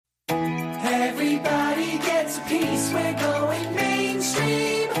Everybody gets a piece, we're going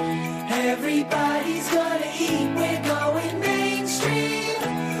mainstream. Everybody's gonna eat, we're going mainstream.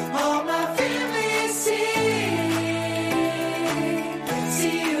 All my family sing.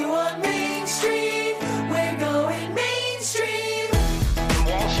 See you on Main Street, we're going mainstream. From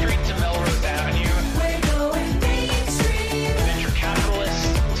Wall Street to Melrose Avenue, We're going mainstream. venture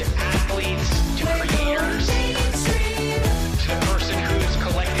capitalists to athletes to We're creators going mainstream. to the person who's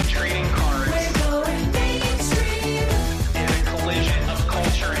collected trading cards We're going mainstream. in a collision of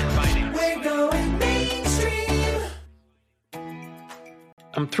culture and finance. We're going mainstream.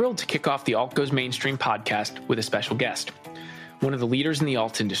 I'm thrilled to kick off the Alt Goes Mainstream podcast with a special guest, one of the leaders in the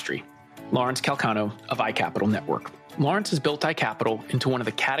alt industry, Lawrence Calcano of iCapital Network. Lawrence has built iCapital into one of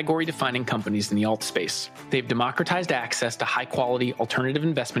the category-defining companies in the alt space. They've democratized access to high-quality alternative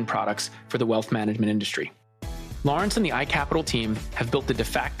investment products for the wealth management industry. Lawrence and the iCapital team have built the de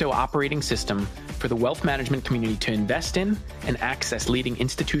facto operating system for the wealth management community to invest in and access leading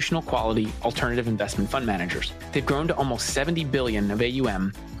institutional quality alternative investment fund managers. They've grown to almost 70 billion of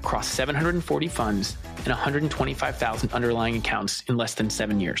AUM across 740 funds and 125,000 underlying accounts in less than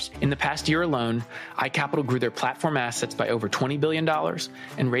 7 years. In the past year alone, iCapital grew their platform assets by over $20 billion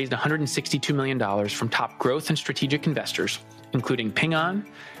and raised $162 million from top growth and strategic investors, including Ping An,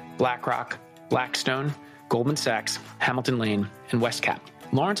 BlackRock, Blackstone, Goldman Sachs, Hamilton Lane, and Westcap.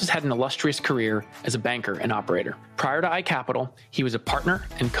 Lawrence has had an illustrious career as a banker and operator. Prior to iCapital, he was a partner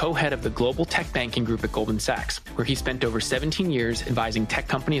and co-head of the global tech banking group at Goldman Sachs, where he spent over 17 years advising tech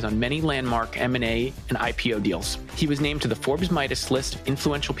companies on many landmark M&A and IPO deals. He was named to the Forbes Midas list of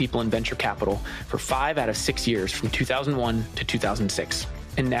influential people in venture capital for 5 out of 6 years from 2001 to 2006.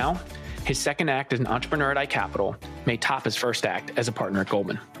 And now, his second act as an entrepreneur at iCapital may top his first act as a partner at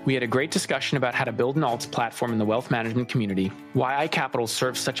Goldman. We had a great discussion about how to build an alts platform in the wealth management community, why iCapital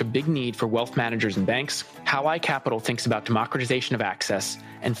serves such a big need for wealth managers and banks, how iCapital thinks about democratization of access,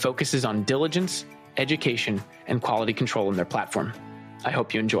 and focuses on diligence, education, and quality control in their platform. I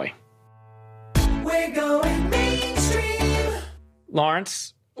hope you enjoy. We're going mainstream.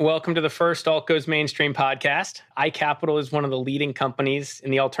 Lawrence, welcome to the first Alt Goes Mainstream podcast. iCapital is one of the leading companies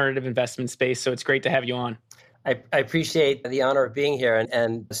in the alternative investment space, so it's great to have you on. I appreciate the honor of being here,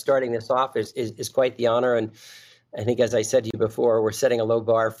 and starting this off is quite the honor. And I think, as I said to you before, we're setting a low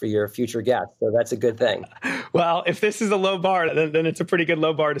bar for your future guests, so that's a good thing. Well, if this is a low bar, then it's a pretty good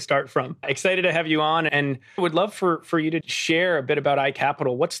low bar to start from. Excited to have you on, and would love for you to share a bit about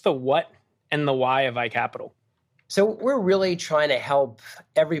iCapital. What's the what and the why of iCapital? So we're really trying to help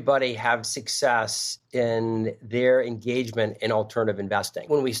everybody have success in their engagement in alternative investing.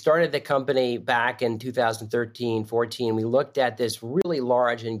 When we started the company back in 2013, 14, we looked at this really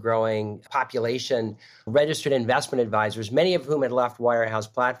large and growing population, registered investment advisors, many of whom had left wirehouse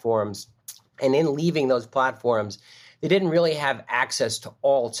platforms. And in leaving those platforms, they didn't really have access to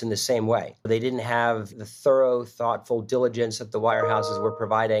alts in the same way. They didn't have the thorough, thoughtful diligence that the wirehouses were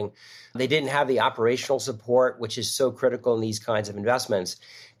providing. They didn't have the operational support, which is so critical in these kinds of investments.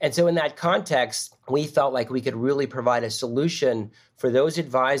 And so in that context, we felt like we could really provide a solution for those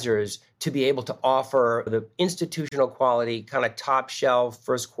advisors to be able to offer the institutional quality, kind of top shelf,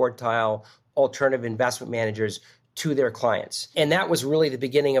 first quartile, alternative investment managers to their clients. And that was really the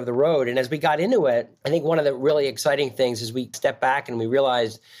beginning of the road. And as we got into it, I think one of the really exciting things is we stepped back and we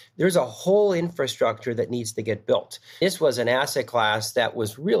realized there's a whole infrastructure that needs to get built. This was an asset class that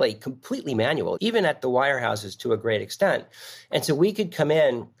was really completely manual, even at the wirehouses to a great extent. And so we could come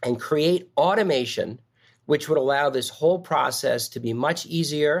in and create automation which would allow this whole process to be much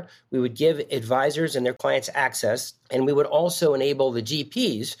easier. We would give advisors and their clients access, and we would also enable the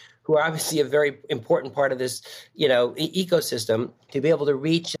GPs, who are obviously a very important part of this, ecosystem, to be able to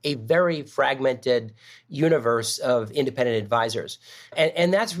reach a very fragmented universe of independent advisors.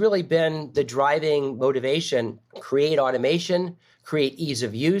 And that's really been the driving motivation: create automation, create ease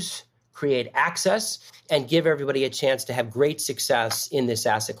of use, create access, and give everybody a chance to have great success in this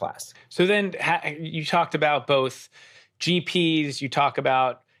asset class. So then you talked about both GPs, you talk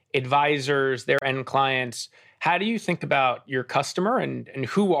about advisors, their end clients. How do you think about your customer and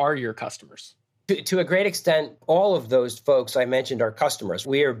who are your customers? To a great extent, all of those folks I mentioned are customers.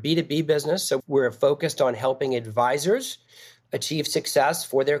 We are a B2B business, so we're focused on helping advisors achieve success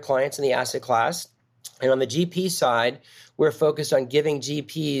for their clients in the asset class. And on the GP side, we're focused on giving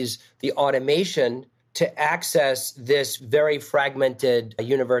GPs the automation to access this very fragmented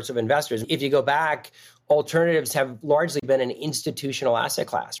universe of investors. If you go back, alternatives have largely been an institutional asset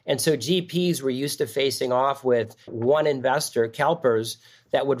class. And so GPs were used to facing off with one investor, CalPERS,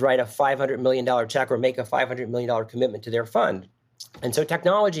 that would write a $500 million check or make a $500 million commitment to their fund. And so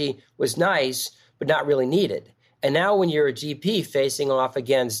technology was nice, but not really needed. And now when you're a GP facing off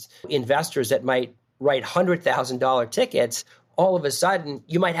against investors that might write $100,000 tickets, all of a sudden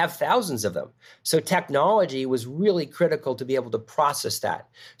you might have thousands of them. So technology was really critical to be able to process that.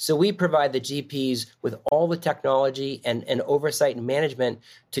 So we provide the GPs with all the technology and oversight and management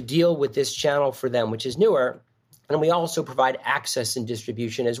to deal with this channel for them, which is newer. And we also provide access and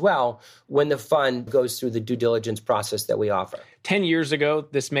distribution as well when the fund goes through the due diligence process that we offer. 10 years ago,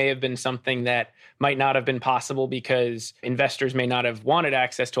 this may have been something that might not have been possible because investors may not have wanted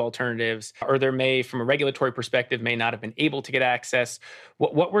access to alternatives, or there may, from a regulatory perspective, may not have been able to get access.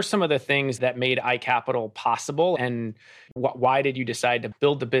 What were some of the things that made iCapital possible, and why did you decide to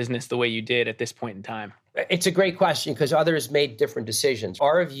build the business the way you did at this point in time? It's a great question because others made different decisions.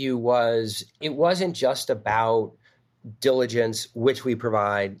 Our view was it wasn't just about diligence, which we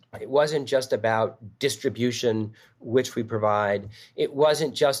provide. It wasn't just about distribution, which we provide. It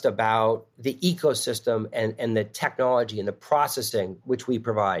wasn't just about the ecosystem and the technology and the processing, which we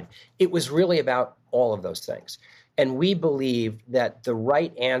provide. It was really about all of those things. And we believed that the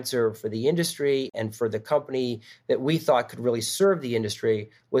right answer for the industry and for the company that we thought could really serve the industry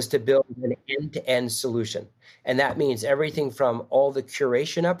was to build an end-to-end solution. And that means everything from all the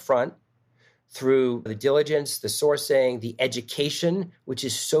curation up front through the diligence, the sourcing, the education, which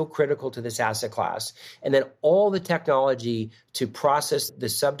is so critical to this asset class, and then all the technology to process the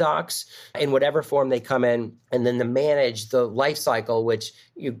subdocs in whatever form they come in, and then to manage the life cycle, which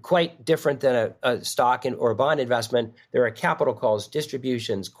is quite different than a stock or a bond investment. There are capital calls,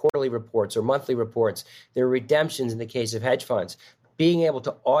 distributions, quarterly reports or monthly reports. There are redemptions in the case of hedge funds. Being able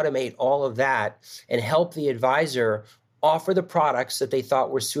to automate all of that and help the advisor offer the products that they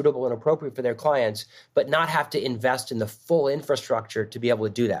thought were suitable and appropriate for their clients, but not have to invest in the full infrastructure to be able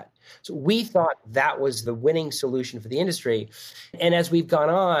to do that. So we thought that was the winning solution for the industry. And as we've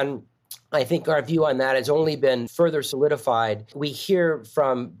gone on, I think our view on that has only been further solidified. We hear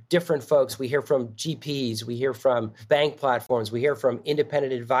from different folks. We hear from GPs. We hear from bank platforms. We hear from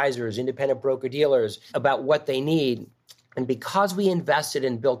independent advisors, independent broker-dealers about what they need. And because we invested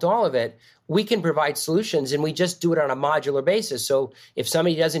and built all of it, we can provide solutions, and we just do it on a modular basis. So if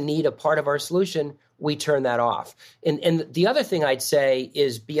somebody doesn't need a part of our solution, we turn that off. And the other thing I'd say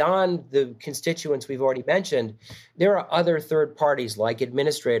is beyond the constituents we've already mentioned, there are other third parties like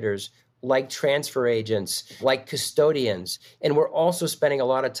administrators, like transfer agents, like custodians. And we're also spending a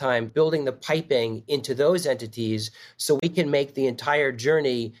lot of time building the piping into those entities so we can make the entire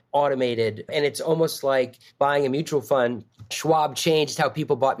journey automated. And it's almost like buying a mutual fund. Schwab changed how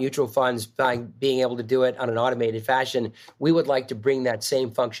people bought mutual funds by being able to do it on an automated fashion. We would like to bring that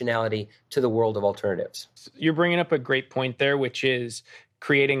same functionality to the world of alternatives. You're bringing up a great point there, which is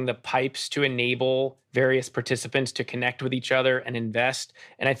creating the pipes to enable various participants to connect with each other and invest.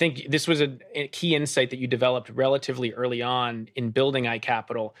 And I think this was a key insight that you developed relatively early on in building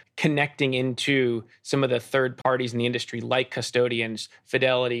iCapital, connecting into some of the third parties in the industry like custodians,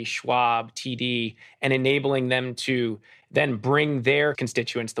 Fidelity, Schwab, TD, and enabling them to then bring their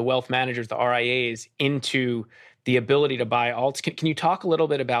constituents, the wealth managers, the RIAs, into the ability to buy alts. Can you talk a little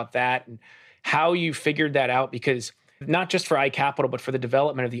bit about that and how you figured that out? Because not just for iCapital, but for the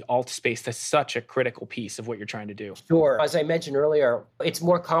development of the alt space, that's such a critical piece of what you're trying to do. Sure. As I mentioned earlier, it's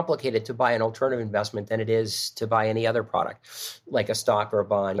more complicated to buy an alternative investment than it is to buy any other product, like a stock or a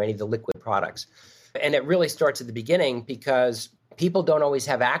bond or any of the liquid products. And it really starts at the beginning because people don't always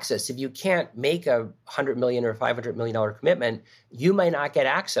have access. If you can't make a $100 million or $500 million commitment, you may not get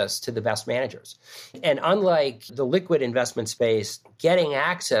access to the best managers. And unlike the liquid investment space, getting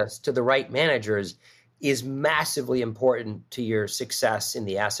access to the right managers is massively important to your success in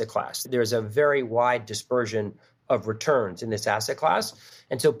the asset class. There's a very wide dispersion of returns in this asset class.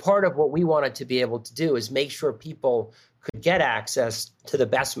 And so part of what we wanted to be able to do is make sure people could get access to the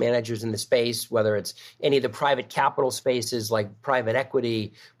best managers in the space, whether it's any of the private capital spaces like private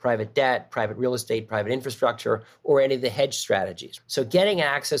equity, private debt, private real estate, private infrastructure, or any of the hedge strategies. So getting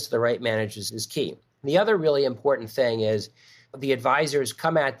access to the right managers is key. The other really important thing is the advisors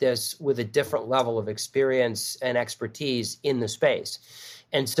come at this with a different level of experience and expertise in the space.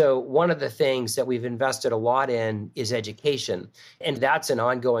 And so one of the things that we've invested a lot in is education. And that's an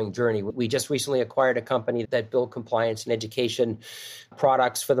ongoing journey. We just recently acquired a company that built compliance and education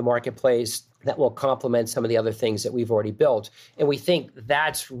products for the marketplace that will complement some of the other things that we've already built. And we think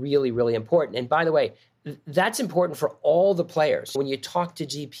that's really, really important. And by the way, that's important for all the players. When you talk to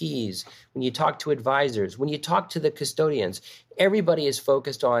GPs, when you talk to advisors, when you talk to the custodians, everybody is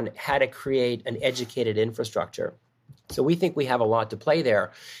focused on how to create an educated infrastructure So we think we have a lot to play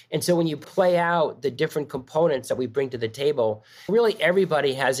there. And so when you play out the different components that we bring to the table, really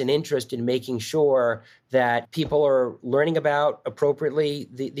everybody has an interest in making sure that people are learning about appropriately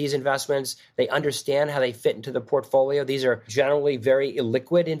these investments. They understand how they fit into the portfolio. These are generally very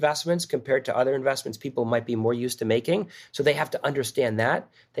illiquid investments compared to other investments people might be more used to making. So they have to understand that.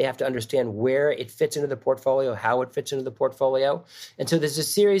 They have to understand where it fits into the portfolio, how it fits into the portfolio. And so there's a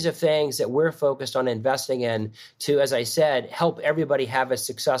series of things that we're focused on investing in to, as I said, help everybody have a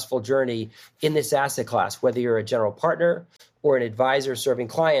successful journey in this asset class, whether you're a general partner or an advisor serving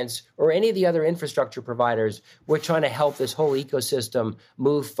clients or any of the other infrastructure providers. We're trying to help this whole ecosystem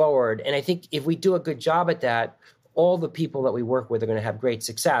move forward. And I think if we do a good job at that, all the people that we work with are going to have great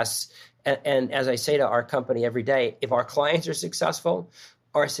success. And as I say to our company every day, if our clients are successful,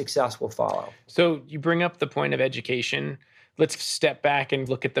 our success will follow. So you bring up the point of education. Let's step back and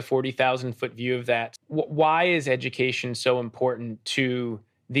look at the 40,000-foot view of that. Why is education so important to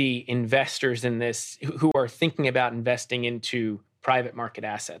the investors in this who are thinking about investing into private market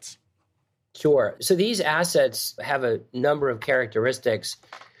assets? Sure. So these assets have a number of characteristics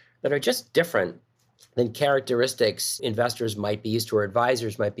that are just different than characteristics investors might be used to or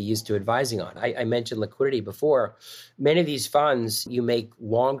advisors might be used to advising on. I mentioned liquidity before. Many of these funds you make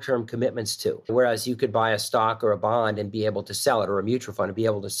long-term commitments to, whereas you could buy a stock or a bond and be able to sell it, or a mutual fund and be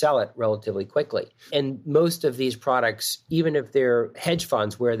able to sell it relatively quickly. And most of these products, even if they're hedge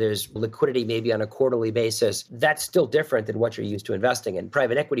funds where there's liquidity maybe on a quarterly basis, that's still different than what you're used to investing in.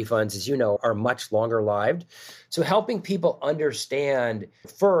 Private equity funds, as you know, are much longer lived. So helping people understand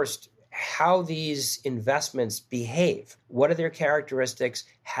first how these investments behave. What are their characteristics?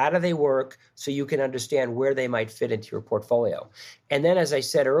 How do they work? So you can understand where they might fit into your portfolio. And then, as I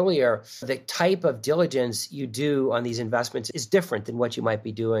said earlier, the type of diligence you do on these investments is different than what you might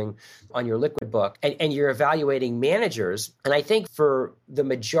be doing on your liquid book. And you're evaluating managers. And I think for the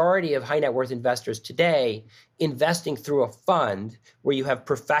majority of high net worth investors today, investing through a fund where you have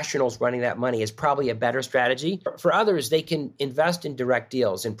professionals running that money is probably a better strategy. For others, they can invest in direct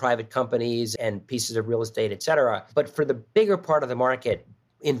deals in private companies and pieces of real estate, et cetera. But for the bigger part of the market,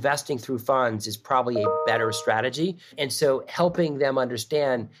 investing through funds is probably a better strategy. And so helping them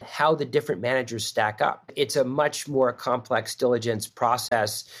understand how the different managers stack up. It's a much more complex diligence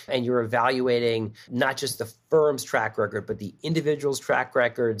process, and you're evaluating not just the firm's track record, but the individual's track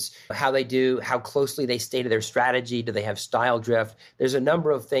records, how they do, how closely they stay to their strategy. Do they have style drift? There's a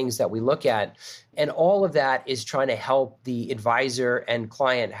number of things that we look at. And all of that is trying to help the advisor and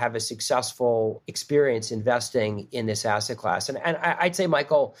client have a successful experience investing in this asset class. And I'd say,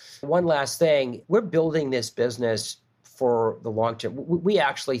 Michael, one last thing, we're building this business for the long term. We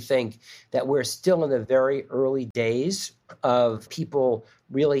actually think that we're still in the very early days of people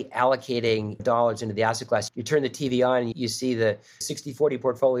really allocating dollars into the asset class. You turn the TV on and you see the 60-40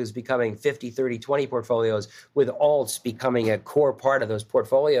 portfolios becoming 50-30-20 portfolios, with alts becoming a core part of those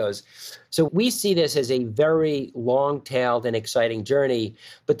portfolios. So we see this as a very long-tailed and exciting journey.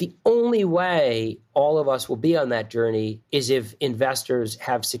 But the only way all of us will be on that journey is if investors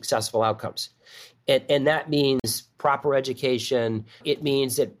have successful outcomes. And that means proper education. It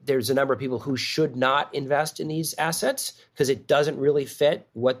means that there's a number of people who should not invest in these assets because it doesn't really fit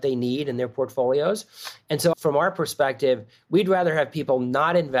what they need in their portfolios. And so from our perspective, we'd rather have people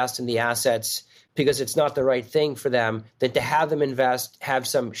not invest in the assets because it's not the right thing for them than to have them invest, have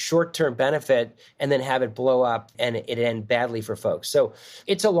some short-term benefit, and then have it blow up and it end badly for folks. So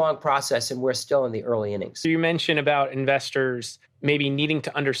it's a long process, and we're still in the early innings. So you mentioned about investors maybe needing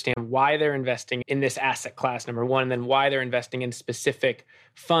to understand why they're investing in this asset class, number one, and then why they're investing in specific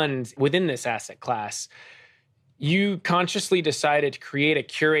funds within this asset class. You consciously decided to create a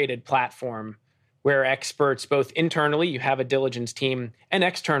curated platform where experts, both internally, you have a diligence team, and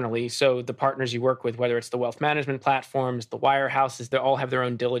externally, so the partners you work with, whether it's the wealth management platforms, the wirehouses, they all have their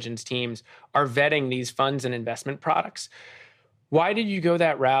own diligence teams, are vetting these funds and investment products. Why did you go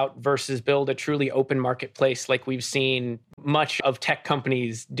that route versus build a truly open marketplace like we've seen much of tech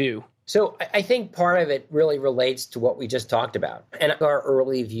companies do? So I think part of it really relates to what we just talked about. And our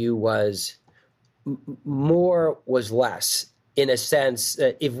early view was more was less, in a sense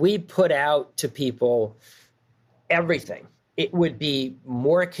that if we put out to people everything, it would be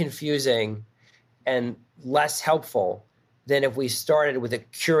more confusing and less helpful than if we started with a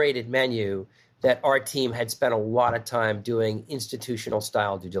curated menu that our team had spent a lot of time doing institutional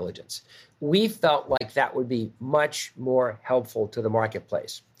style due diligence. We felt like that would be much more helpful to the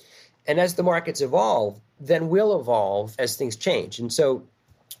marketplace. And as the markets evolve, then we'll evolve as things change. And so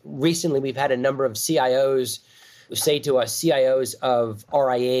recently we've had a number of CIOs say to us, CIOs of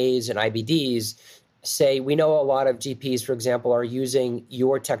RIAs and IBDs, say, we know a lot of GPs, for example, are using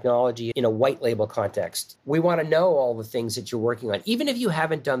your technology in a white label context. We want to know all the things that you're working on, even if you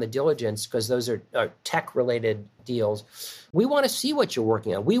haven't done the diligence, because those are tech related deals. We want to see what you're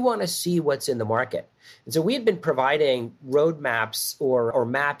working on. We want to see what's in the market. And so we had been providing roadmaps or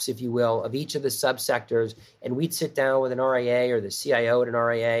maps, if you will, of each of the subsectors. And we'd sit down with an RIA or the CIO at an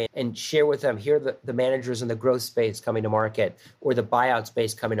RIA and share with them, here are the managers in the growth space coming to market or the buyout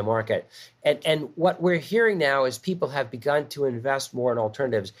space coming to market. And what we're hearing now is people have begun to invest more in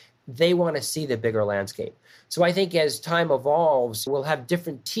alternatives. They want to see the bigger landscape. So I think as time evolves, we'll have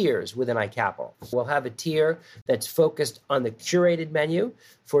different tiers within iCapital. We'll have a tier that's focused on the curated menu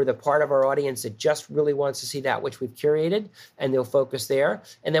for the part of our audience that just really wants to see that which we've curated, and they'll focus there.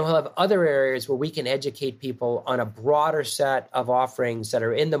 And then we'll have other areas where we can educate people on a broader set of offerings that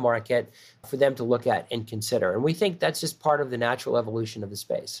are in the market for them to look at and consider. And we think that's just part of the natural evolution of the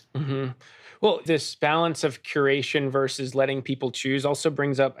space. Mm-hmm. Well, this balance of curation versus letting people choose also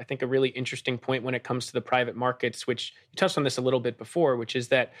brings up, I think, a really interesting point when it comes to the private markets, which you touched on this a little bit before, which is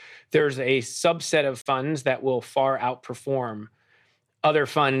that there's a subset of funds that will far outperform other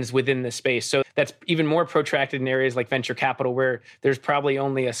funds within the space. So that's even more protracted in areas like venture capital, where there's probably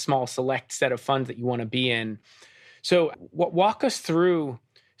only a small select set of funds that you want to be in. So walk us through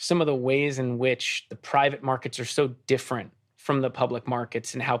some of the ways in which the private markets are so different from the public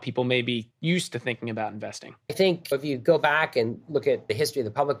markets and how people may be used to thinking about investing. I think if you go back and look at the history of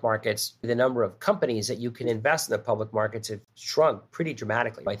the public markets, the number of companies that you can invest in the public markets have shrunk pretty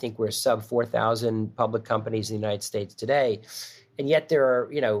dramatically. I think we're sub 4,000 public companies in the United States today. And yet there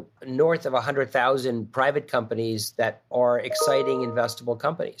are, north of 100,000 private companies that are exciting investable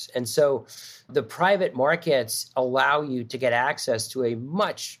companies. And so the private markets allow you to get access to a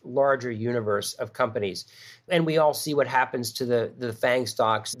much larger universe of companies. And we all see what happens to the FANG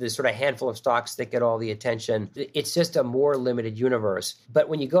stocks, the sort of handful of stocks that get all the attention. It's just a more limited universe. But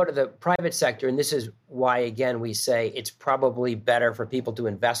when you go to the private sector, and this is why, again, we say it's probably better for people to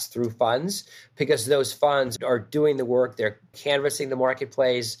invest through funds, because those funds are doing the work, they're canvassing the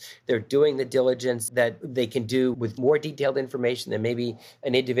marketplace, they're doing the diligence that they can do with more detailed information than maybe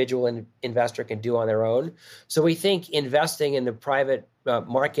an individual investor can do on their own. So we think investing in the private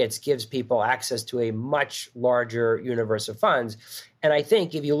markets gives people access to a much larger universe of funds. And I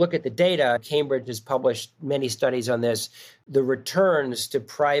think if you look at the data, Cambridge has published many studies on this, the returns to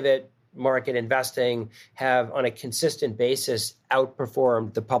private market investing have on a consistent basis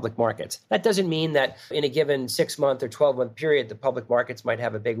outperformed the public markets. That doesn't mean that in a given 6-month or 12-month period, the public markets might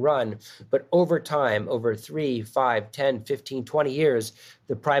have a big run, but over time, over 3, 5, 10, 15, 20 years,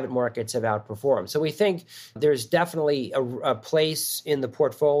 the private markets have outperformed. So we think there's definitely a place in the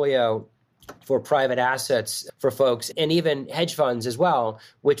portfolio for private assets for folks, and even hedge funds as well,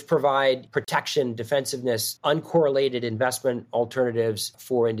 which provide protection, defensiveness, uncorrelated investment alternatives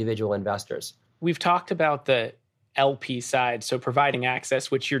for individual investors. We've talked about the LP side, so providing access,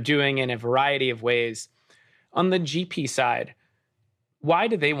 which you're doing in a variety of ways. On the GP side, why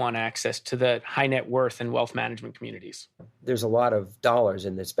do they want access to the high net worth and wealth management communities? There's a lot of dollars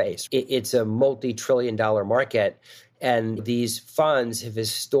in this space. It's a multi-trillion-dollar market. And these funds have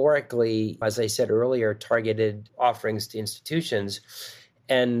historically, as I said earlier, targeted offerings to institutions.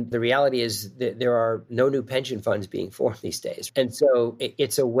 And the reality is that there are no new pension funds being formed these days. And so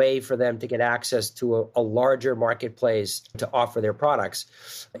it's a way for them to get access to a larger marketplace to offer their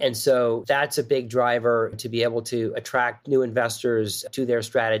products. And so that's a big driver to be able to attract new investors to their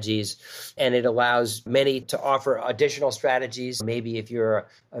strategies. And it allows many to offer additional strategies. Maybe if you're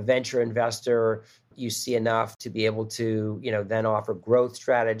a venture investor, you see enough to be able to, then offer growth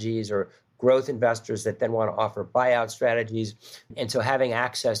strategies, or growth investors that then want to offer buyout strategies. And so having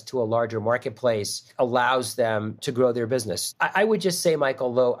access to a larger marketplace allows them to grow their business. I would just say,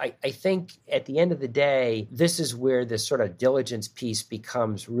 Michael, though, I think at the end of the day, this is where this sort of diligence piece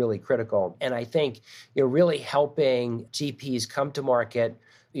becomes really critical. And I think really helping GPs come to market,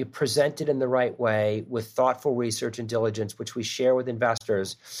 you present it in the right way with thoughtful research and diligence, which we share with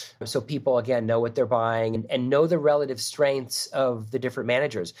investors, so people, again, know what they're buying and know the relative strengths of the different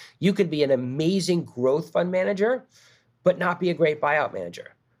managers. You could be an amazing growth fund manager, but not be a great buyout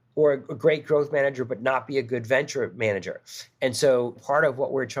manager, or a great growth manager, but not be a good venture manager. And so part of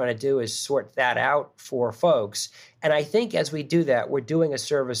what we're trying to do is sort that out for folks. And I think as we do that, we're doing a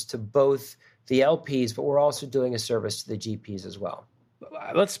service to both the LPs, but we're also doing a service to the GPs as well.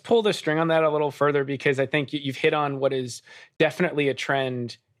 Let's pull the string on that a little further, because I think you've hit on what is definitely a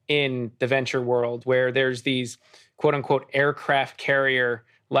trend in the venture world, where there's these quote unquote aircraft carrier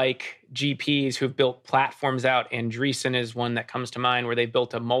like GPs who've built platforms out. Andreessen is one that comes to mind, where they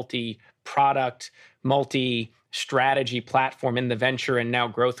built a multi-product multi-strategy platform in the venture and now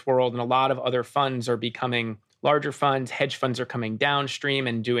growth world. And a lot of other funds are becoming larger funds. Hedge funds are coming downstream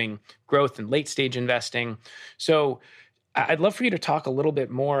and doing growth and late stage investing. So I'd love for you to talk a little bit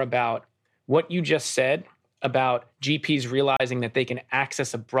more about what you just said about GPs realizing that they can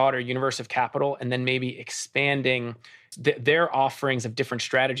access a broader universe of capital and then maybe expanding their offerings of different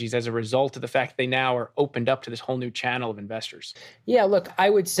strategies as a result of the fact that they now are opened up to this whole new channel of investors. Yeah, look, I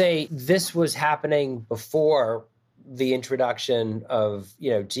would say this was happening before the introduction of,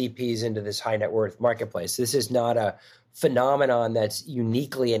 GPs into this high net worth marketplace. This is not a phenomenon that's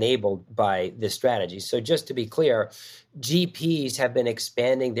uniquely enabled by this strategy. So just to be clear, GPs have been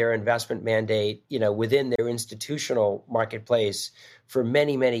expanding their investment mandate, within their institutional marketplace for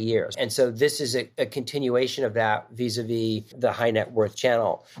many, many years. And so this is a continuation of that vis-a-vis the high net worth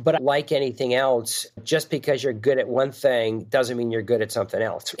channel. But like anything else, just because you're good at one thing doesn't mean you're good at something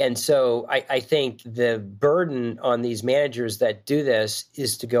else. And so I think the burden on these managers that do this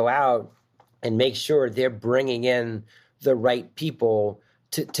is to go out and make sure they're bringing in the right people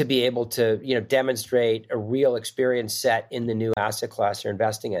to be able to, demonstrate a real experience set in the new asset class they're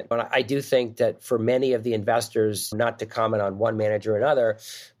investing in. And I do think that for many of the investors, not to comment on one manager or another,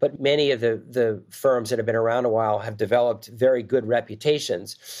 but many of the firms that have been around a while have developed very good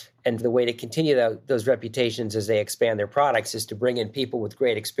reputations. And the way to continue those reputations as they expand their products is to bring in people with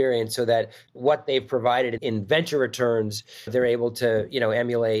great experience so that what they've provided in venture returns, they're able to,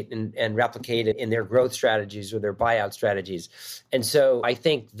 emulate and replicate it in their growth strategies or their buyout strategies. And so I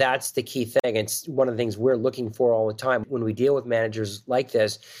think that's the key thing. It's one of the things we're looking for all the time when we deal with managers like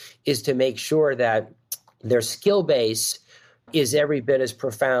this is to make sure that their skill base is every bit as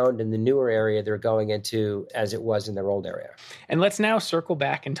profound in the newer area they're going into as it was in their old area. And let's now circle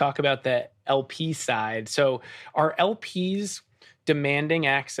back and talk about the LP side. So are LPs demanding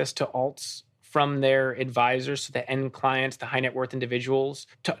access to alts from their advisors, to the end clients, the high net worth individuals?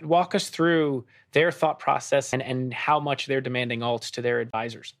 Walk us through their thought process and how much they're demanding alts to their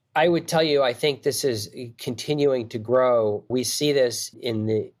advisors. I would tell you, I think this is continuing to grow. We see this in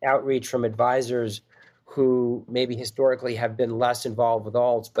the outreach from advisors who maybe historically have been less involved with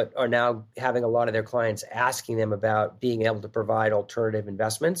alts, but are now having a lot of their clients asking them about being able to provide alternative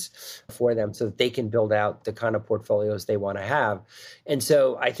investments for them so that they can build out the kind of portfolios they want to have. And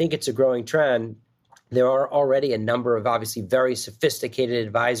so I think it's a growing trend. There are already a number of obviously very sophisticated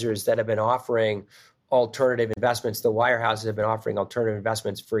advisors that have been offering alternative investments. The wirehouses have been offering alternative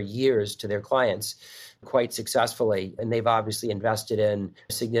investments for years to their clients quite successfully. And they've obviously invested in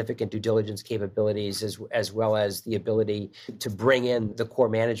significant due diligence capabilities as well as the ability to bring in the core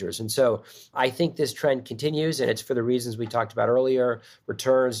managers. And so I think this trend continues, and it's for the reasons we talked about earlier: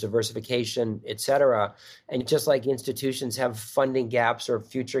 returns, diversification, et cetera. And just like institutions have funding gaps or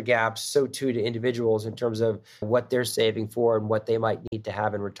future gaps, so too do individuals in terms of what they're saving for and what they might need to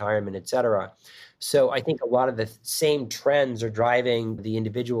have in retirement, et cetera. So I think a lot of the same trends are driving the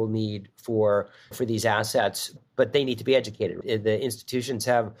individual need for these assets, but they need to be educated. The institutions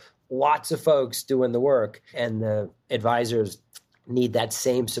have lots of folks doing the work, and the advisors need that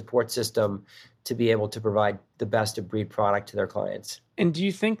same support system to be able to provide the best of breed product to their clients. And do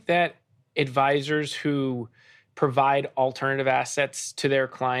you think that advisors who provide alternative assets to their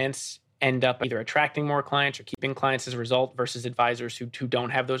clients end up either attracting more clients or keeping clients as a result versus advisors who don't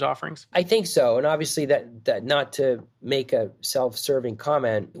have those offerings? I think so. And obviously that not to make a self-serving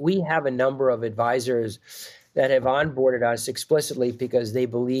comment, we have a number of advisors that have onboarded us explicitly because they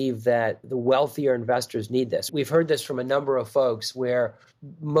believe that the wealthier investors need this. We've heard this from a number of folks where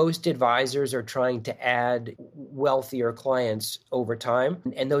most advisors are trying to add wealthier clients over time,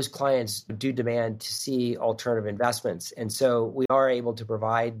 and those clients do demand to see alternative investments. And so we are able to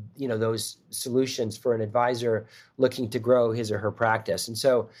provide, those solutions for an advisor looking to grow his or her practice. And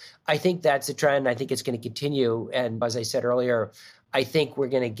so I think that's a trend. I think it's going to continue. And as I said earlier, I think we're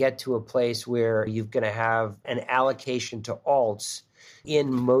going to get to a place where you're going to have an allocation to alts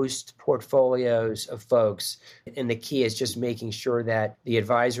in most portfolios of folks. And the key is just making sure that the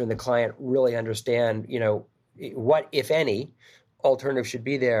advisor and the client really understand, what, if any, alternative should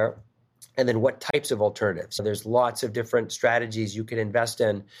be there, and then what types of alternatives. So there's lots of different strategies you can invest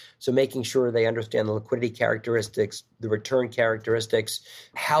in. So making sure they understand the liquidity characteristics, the return characteristics,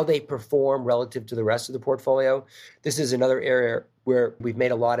 how they perform relative to the rest of the portfolio. This is another area where we've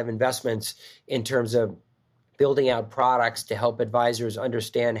made a lot of investments in terms of building out products to help advisors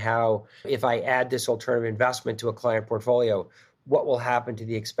understand how, if I add this alternative investment to a client portfolio, what will happen to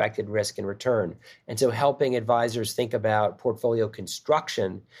the expected risk and return. And so helping advisors think about portfolio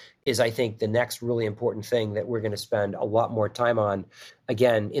construction is, I think, the next really important thing that we're going to spend a lot more time on,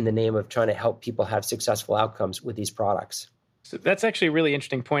 again, in the name of trying to help people have successful outcomes with these products. So that's actually a really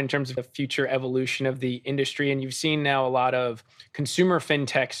interesting point in terms of the future evolution of the industry. And you've seen now a lot of consumer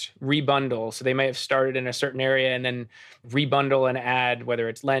fintechs rebundle. So they may have started in a certain area and then rebundle and add, whether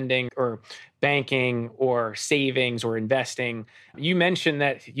it's lending or banking or savings or investing. You mentioned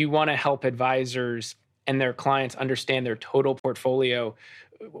that you want to help advisors and their clients understand their total portfolio.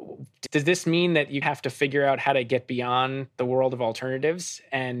 Does this mean that you have to figure out how to get beyond the world of alternatives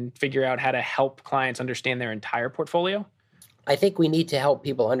and figure out how to help clients understand their entire portfolio? I think we need to help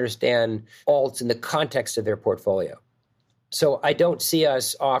people understand alts in the context of their portfolio. So I don't see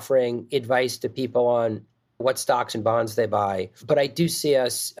us offering advice to people on what stocks and bonds they buy, but I do see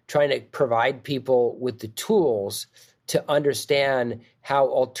us trying to provide people with the tools to understand how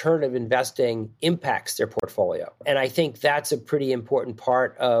alternative investing impacts their portfolio. And I think that's a pretty important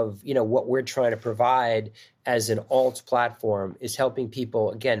part of, what we're trying to provide as an alts platform, is helping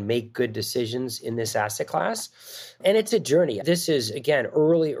people, again, make good decisions in this asset class. And it's a journey. This is, again,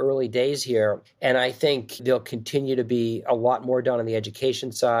 early days here. And I think there'll continue to be a lot more done on the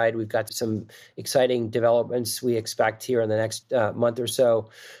education side. We've got some exciting developments we expect here in the next month or so,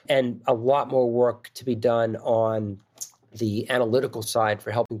 and a lot more work to be done on the analytical side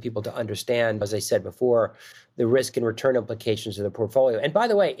for helping people to understand, as I said before, the risk and return implications of the portfolio. And by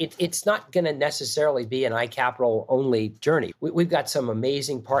the way, it's not going to necessarily be an iCapital only journey. We've got some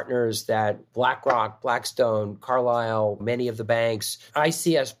amazing partners that BlackRock, Blackstone, Carlyle, many of the banks. I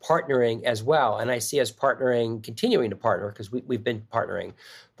see us partnering as well. And I see us continuing to partner, because we've been partnering,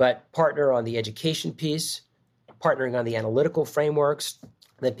 but partner on the education piece, partnering on the analytical frameworks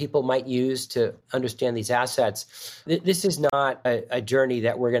that people might use to understand these assets. This is not a journey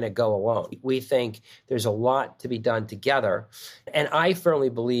that we're going to go alone. We think there's a lot to be done together. And I firmly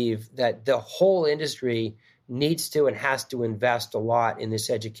believe that the whole industry needs to and has to invest a lot in this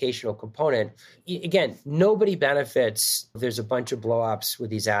educational component. Again, nobody benefits. There's a bunch of blow-ups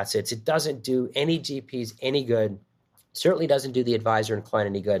with these assets. It doesn't do any GPs any good, certainly doesn't do the advisor and client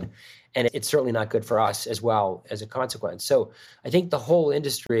any good. And it's certainly not good for us as well as a consequence. So I think the whole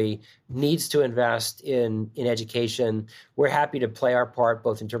industry needs to invest in education. We're happy to play our part,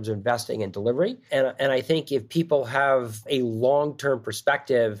 both in terms of investing and delivery. And I think if people have a long-term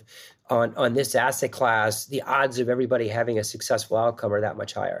perspective on this asset class, the odds of everybody having a successful outcome are that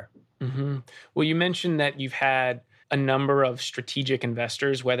much higher. Mm-hmm. Well, you mentioned that you've had a number of strategic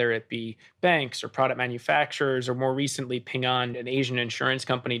investors, whether it be banks or product manufacturers, or more recently, Ping An, an Asian insurance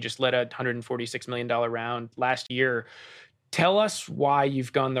company, just led a $146 million round last year. Tell us why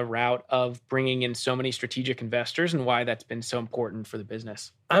you've gone the route of bringing in so many strategic investors and why that's been so important for the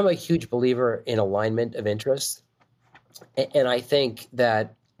business. I'm a huge believer in alignment of interest. And I think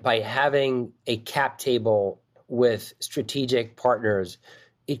that by having a cap table with strategic partners,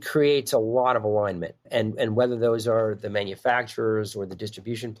 it creates a lot of alignment. And whether those are the manufacturers or the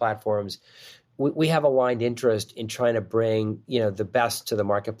distribution platforms, we have aligned interest in trying to bring, the best to the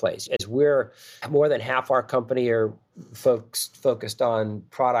marketplace. As we're more than half our company are folks focused on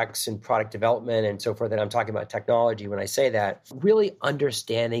products and product development and so forth. And I'm talking about technology when I say that, really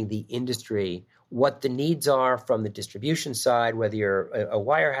understanding the industry, what the needs are from the distribution side, whether you're a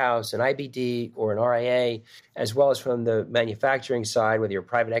wirehouse, an IBD, or an RIA, as well as from the manufacturing side, whether you're a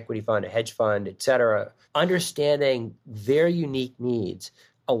private equity fund, a hedge fund, et cetera. Understanding their unique needs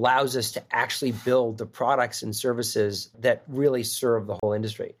allows us to actually build the products and services that really serve the whole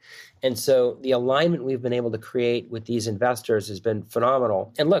industry. And so the alignment we've been able to create with these investors has been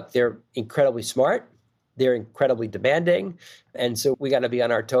phenomenal. And look, they're incredibly smart. They're incredibly demanding. And so we got to be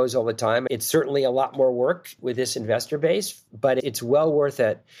on our toes all the time. It's certainly a lot more work with this investor base, but it's well worth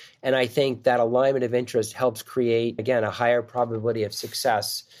it. And I think that alignment of interest helps create, again, a higher probability of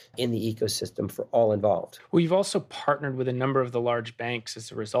success in the ecosystem for all involved. Well, you've also partnered with a number of the large banks as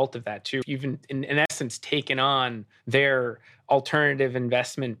a result of that, too. You've, in essence, taken on their alternative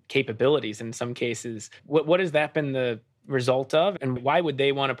investment capabilities in some cases. What has that been the result of, and why would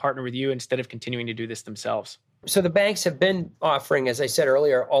they want to partner with you instead of continuing to do this themselves? So the banks have been offering, as I said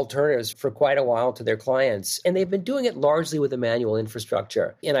earlier, alternatives for quite a while to their clients, and they've been doing it largely with a manual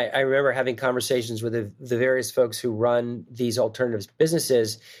infrastructure. And I remember having conversations with the various folks who run these alternatives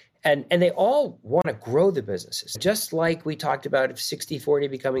businesses, and they all want to grow the businesses. Just like we talked about 60-40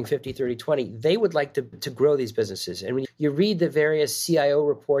 becoming 50-30-20, they would like to grow these businesses. And when you read the various CIO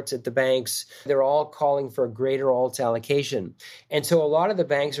reports at the banks, they're all calling for a greater alts allocation. And so a lot of the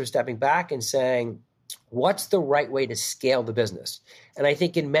banks are stepping back and saying, what's the right way to scale the business? And I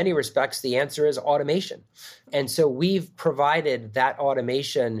think in many respects, the answer is automation. And so we've provided that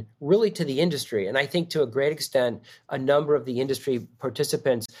automation really to the industry. And I think to a great extent, a number of the industry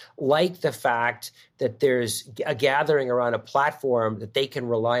participants like the fact that there's a gathering around a platform that they can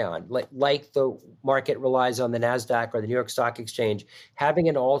rely on, like the market relies on the NASDAQ or the New York Stock Exchange, having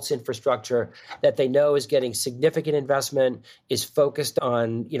an alts infrastructure that they know is getting significant investment, is focused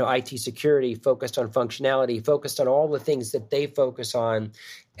on, IT security, focused on functionality, focused on all the things that they focus on,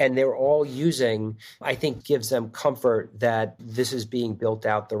 and they're all using, I think gives them comfort that this is being built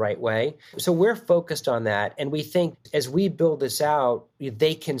out the right way. So we're focused on that. And we think as we build this out,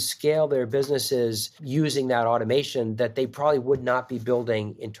 they can scale their businesses using that automation that they probably would not be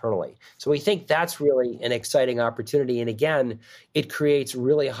building internally. So we think that's really an exciting opportunity. And again, it creates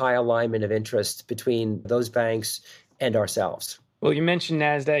really high alignment of interest between those banks and ourselves. Well, you mentioned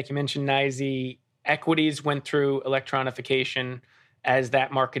NASDAQ, you mentioned NYSE. Equities went through electronification as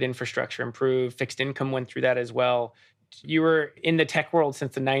that market infrastructure improved. Fixed income went through that as well. You were in the tech world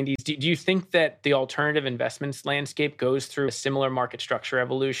since the 90s. Do you think that the alternative investments landscape goes through a similar market structure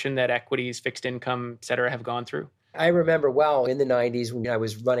evolution that equities, fixed income, et cetera, have gone through? I remember well in the 90s when I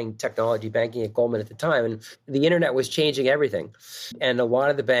was running technology banking at Goldman at the time, and the internet was changing everything. And a lot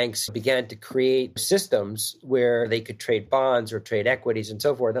of the banks began to create systems where they could trade bonds or trade equities and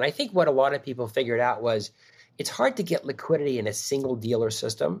so forth. And I think what a lot of people figured out was it's hard to get liquidity in a single dealer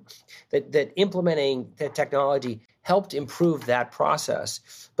system, that implementing the technology helped improve that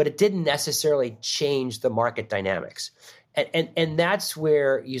process, but it didn't necessarily change the market dynamics. And that's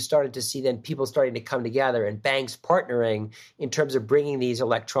where you started to see then people starting to come together and banks partnering in terms of bringing these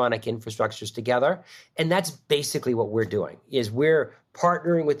electronic infrastructures together. And that's basically what we're doing, is we're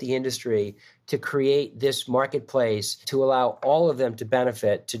partnering with the industry to create this marketplace to allow all of them to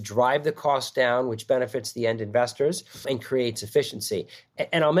benefit, to drive the cost down, which benefits the end investors and creates efficiency.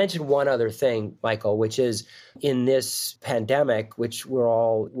 And I'll mention one other thing, Michael, which is in this pandemic, which we're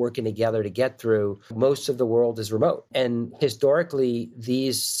all working together to get through, most of the world is remote. And historically,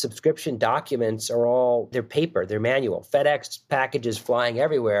 these subscription documents they're paper, they're manual. FedEx packages flying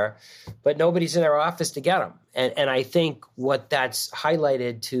everywhere, but nobody's in their office to get them. And I think what that's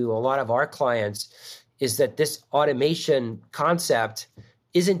highlighted to a lot of our clients is that this automation concept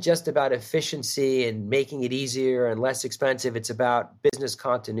isn't just about efficiency and making it easier and less expensive. It's about business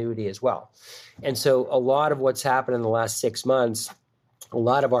continuity as well. And so a lot of what's happened in the last 6 months, a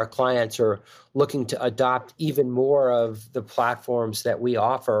lot of our clients are looking to adopt even more of the platforms that we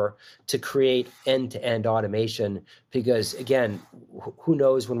offer to create end-to-end automation. Because again, who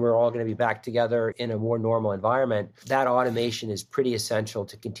knows when we're all going to be back together in a more normal environment. That automation is pretty essential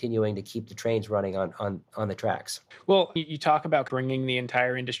to continuing to keep the trains running on the tracks. Well, you talk about bringing the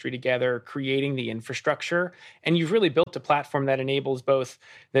entire industry together, creating the infrastructure, and you've really built a platform that enables both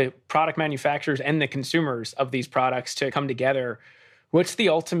the product manufacturers and the consumers of these products to come together. What's the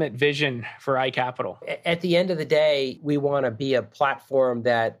ultimate vision for iCapital? At the end of the day, we want to be a platform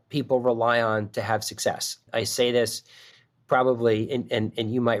that people rely on to have success. I say this probably, and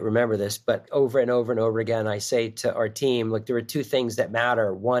you might remember this, but over and over and over again, I say to our team, look, there are two things that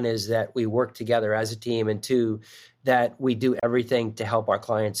matter. One is that we work together as a team, and two, that we do everything to help our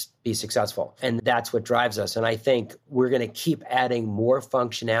clients be successful. And that's what drives us. And I think we're going to keep adding more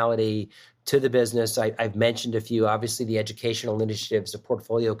functionality to the business. I've mentioned a few, obviously the educational initiatives, the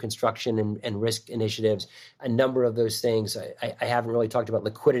portfolio construction and risk initiatives, a number of those things. I haven't really talked about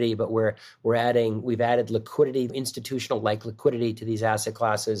liquidity, but we've added liquidity, institutional-like liquidity to these asset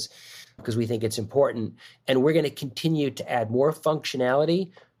classes because we think it's important. And we're going to continue to add more functionality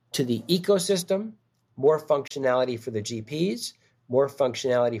to the ecosystem, more functionality for the GPs, more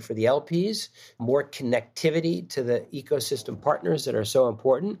functionality for the LPs, more connectivity to the ecosystem partners that are so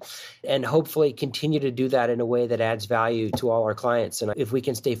important, and hopefully continue to do that in a way that adds value to all our clients. And if we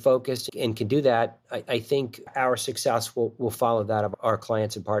can stay focused and can do that, I think our success will follow that of our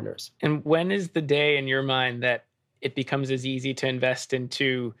clients and partners. And when is the day in your mind that it becomes as easy to invest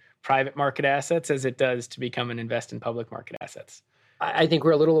into private market assets as it does to become an invest in public market assets? I think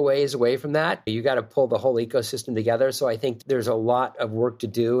we're a little ways away from that. You got to pull the whole ecosystem together. So I think there's a lot of work to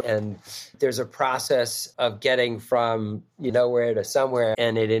do. And there's a process of getting from nowhere to somewhere.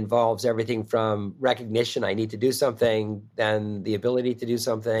 And it involves everything from recognition, I need to do something, then the ability to do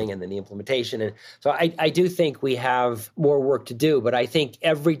something, and then the implementation. And so I do think we have more work to do. But I think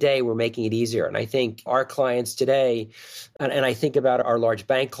every day we're making it easier. And I think our clients today, and I think about our large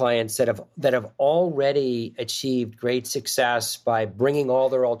bank clients that have already achieved great success by bringing all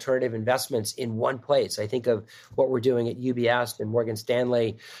their alternative investments in one place. I think of what we're doing at UBS and Morgan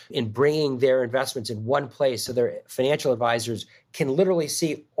Stanley in bringing their investments in one place so their financial advisors can literally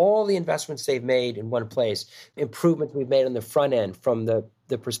see all the investments they've made in one place, improvements we've made on the front end from the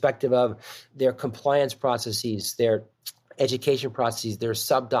perspective of their compliance processes, their education processes, their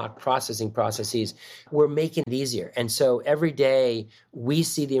sub-doc processing processes. We're making it easier. And so every day we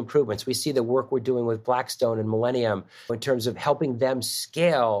see the improvements. We see the work we're doing with Blackstone and Millennium in terms of helping them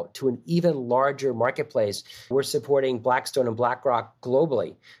scale to an even larger marketplace. We're supporting Blackstone and BlackRock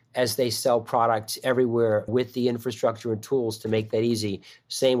globally as they sell products everywhere with the infrastructure and tools to make that easy.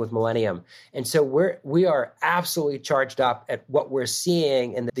 Same with Millennium. And so we are absolutely charged up at what we're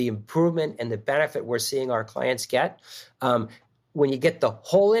seeing and the improvement and the benefit we're seeing our clients get. When you get the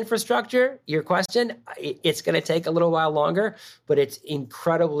whole infrastructure, your question, it's going to take a little while longer, but it's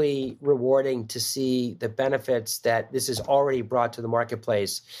incredibly rewarding to see the benefits that this has already brought to the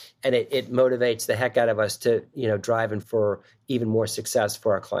marketplace. And it motivates the heck out of us to, driving for even more success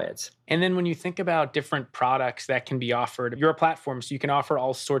for our clients. And then when you think about different products that can be offered, you're a platform, so you can offer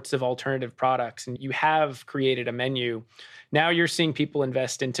all sorts of alternative products, and you have created a menu. Now you're seeing people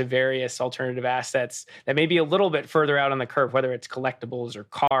invest into various alternative assets that may be a little bit further out on the curve, whether it's collectibles or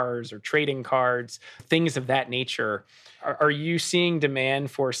cars or trading cards, things of that nature. Are you seeing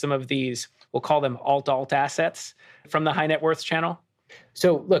demand for some of these, we'll call them alt assets from the high net worth channel?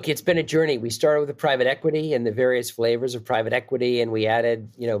 So look, it's been a journey. We started with the private equity and the various flavors of private equity, and we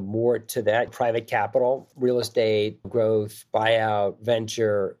added, more to that: private capital, real estate, growth, buyout,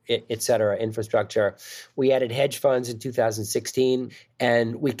 venture, et cetera, infrastructure. We added hedge funds in 2016,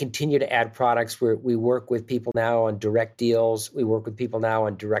 and we continue to add products where we work with people now on direct deals. We work with people now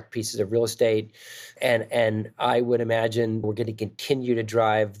on direct pieces of real estate. And I would imagine we're going to continue to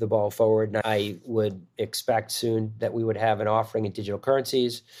drive the ball forward. And I would expect soon that we would have an offering in digital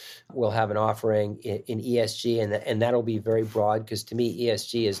currencies. We'll have an offering in ESG, and that'll be very broad, because to me,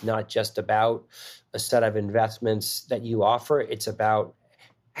 ESG is not just about a set of investments that you offer. It's about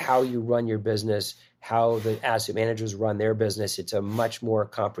how you run your business, how the asset managers run their business. It's a much more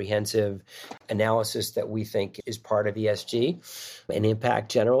comprehensive analysis that we think is part of ESG and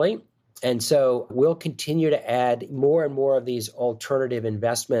impact generally. And so we'll continue to add more and more of these alternative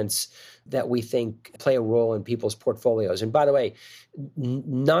investments that we think play a role in people's portfolios. And by the way,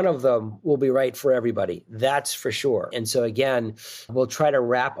 none of them will be right for everybody. That's for sure. And so again, we'll try to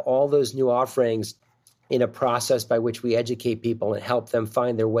wrap all those new offerings in a process by which we educate people and help them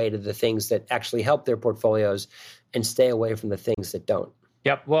find their way to the things that actually help their portfolios and stay away from the things that don't.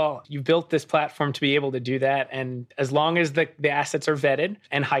 Yep. Well, you built this platform to be able to do that. And as long as the assets are vetted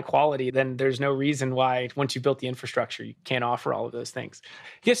and high quality, then there's no reason why, once you built the infrastructure, you can't offer all of those things.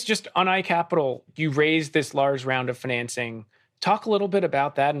 Yes, just on iCapital, you raised this large round of financing. Talk a little bit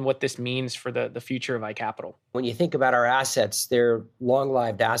about that and what this means for the future of iCapital. When you think about our assets, they're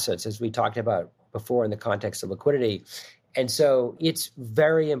long-lived assets, as we talked about before in the context of liquidity. And so it's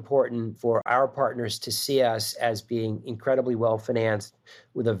very important for our partners to see us as being incredibly well-financed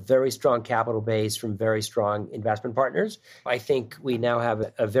with a very strong capital base from very strong investment partners. I think we now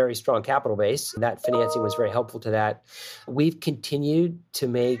have a very strong capital base. That financing was very helpful to that. We've continued to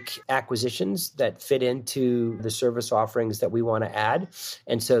make acquisitions that fit into the service offerings that we want to add.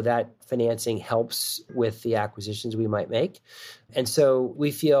 And so that financing helps with the acquisitions we might make. And so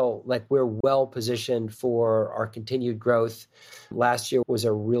we feel like we're well positioned for our continued growth. Last year was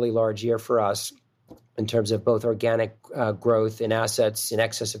a really large year for us in terms of both organic growth in assets in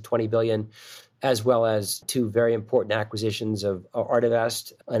excess of $20 billion, as well as two very important acquisitions of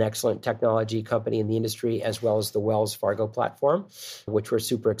Artivest, an excellent technology company in the industry, as well as the Wells Fargo platform, which we're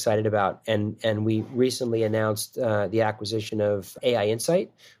super excited about. And we recently announced the acquisition of AI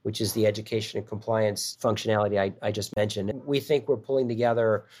Insight, which is the education and compliance functionality I just mentioned. We think we're pulling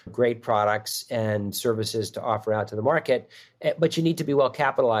together great products and services to offer out to the market, but you need to be well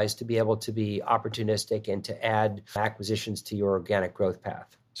capitalized to be able to be opportunistic and to add acquisitions to your organic growth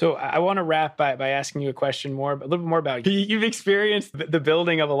path. So I want to wrap by asking you a little bit more about you. You've experienced the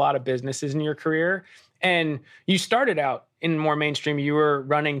building of a lot of businesses in your career, and you started out in more mainstream. You were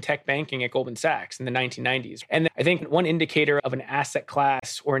running tech banking at Goldman Sachs in the 1990s. And I think one indicator of an asset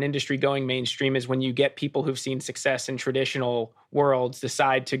class or an industry going mainstream is when you get people who've seen success in traditional worlds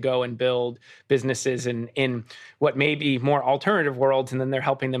decide to go and build businesses in what may be more alternative worlds, and then they're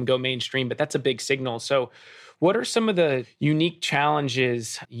helping them go mainstream. But that's a big signal. So What are some of the unique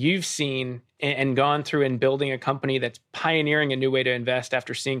challenges you've seen and gone through in building a company that's pioneering a new way to invest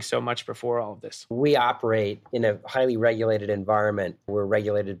after seeing so much before all of this? We operate in a highly regulated environment. We're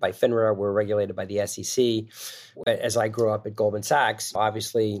regulated by FINRA. We're regulated by the SEC. As I grew up at Goldman Sachs,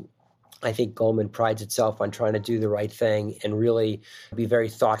 obviously, I think Goldman prides itself on trying to do the right thing and really be very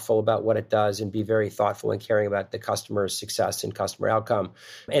thoughtful about what it does and be very thoughtful and caring about the customer's success and customer outcome.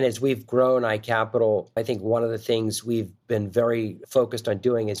 And as we've grown iCapital, I think one of the things we've been very focused on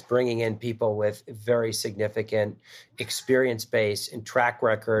doing is bringing in people with very significant experience base and track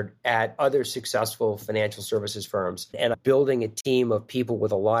record at other successful financial services firms. And building a team of people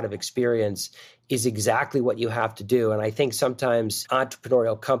with a lot of experience is exactly what you have to do. And I think sometimes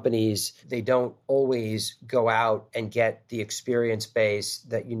entrepreneurial companies, they don't always go out and get the experience base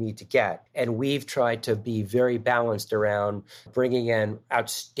that you need to get. And we've tried to be very balanced around bringing in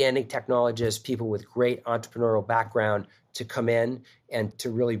outstanding technologists, people with great entrepreneurial background to come in and to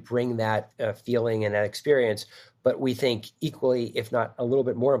really bring that feeling and that experience. But we think equally, if not a little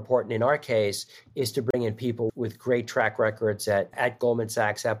bit more important in our case, is to bring in people with great track records at Goldman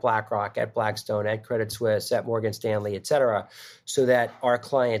Sachs, at BlackRock, at Blackstone, at Credit Suisse, at Morgan Stanley, et cetera, so that our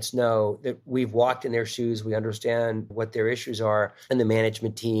clients know that we've walked in their shoes, we understand what their issues are, and the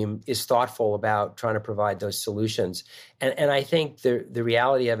management team is thoughtful about trying to provide those solutions. And I think the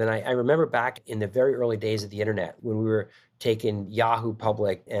reality of it, and I remember back in the very early days of the internet when we were taking Yahoo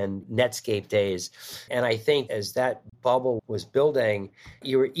public and Netscape days. And I think as that bubble was building,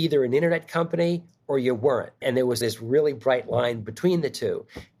 you were either an internet company or you weren't. And there was this really bright line between the two.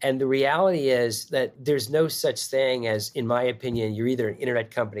 And the reality is that there's no such thing as, in my opinion, you're either an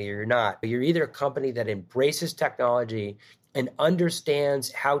internet company or you're not. You're either a company that embraces technology and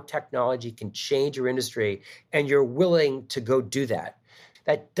understands how technology can change your industry, and you're willing to go do that.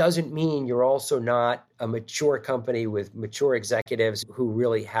 That doesn't mean you're also not a mature company with mature executives who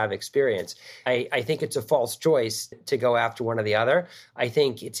really have experience. I think it's a false choice to go after one or the other. I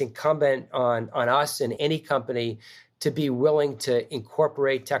think it's incumbent on us and any company to be willing to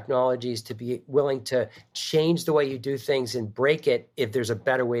incorporate technologies, to be willing to change the way you do things and break it if there's a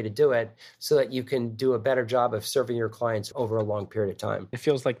better way to do it so that you can do a better job of serving your clients over a long period of time. It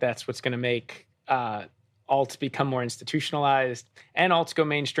feels like that's what's going to make alts become more institutionalized and alts go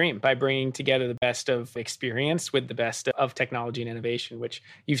mainstream by bringing together the best of experience with the best of technology and innovation, which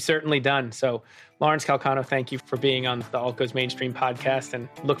you've certainly done. So Lawrence Calcano, thank you for being on the Alt Goes Mainstream podcast, and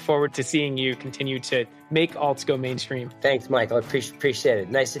look forward to seeing you continue to make alts go mainstream. Thanks, Michael. I appreciate it.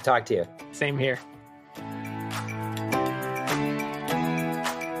 Nice to talk to you. Same here.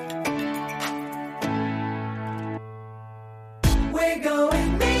 We're going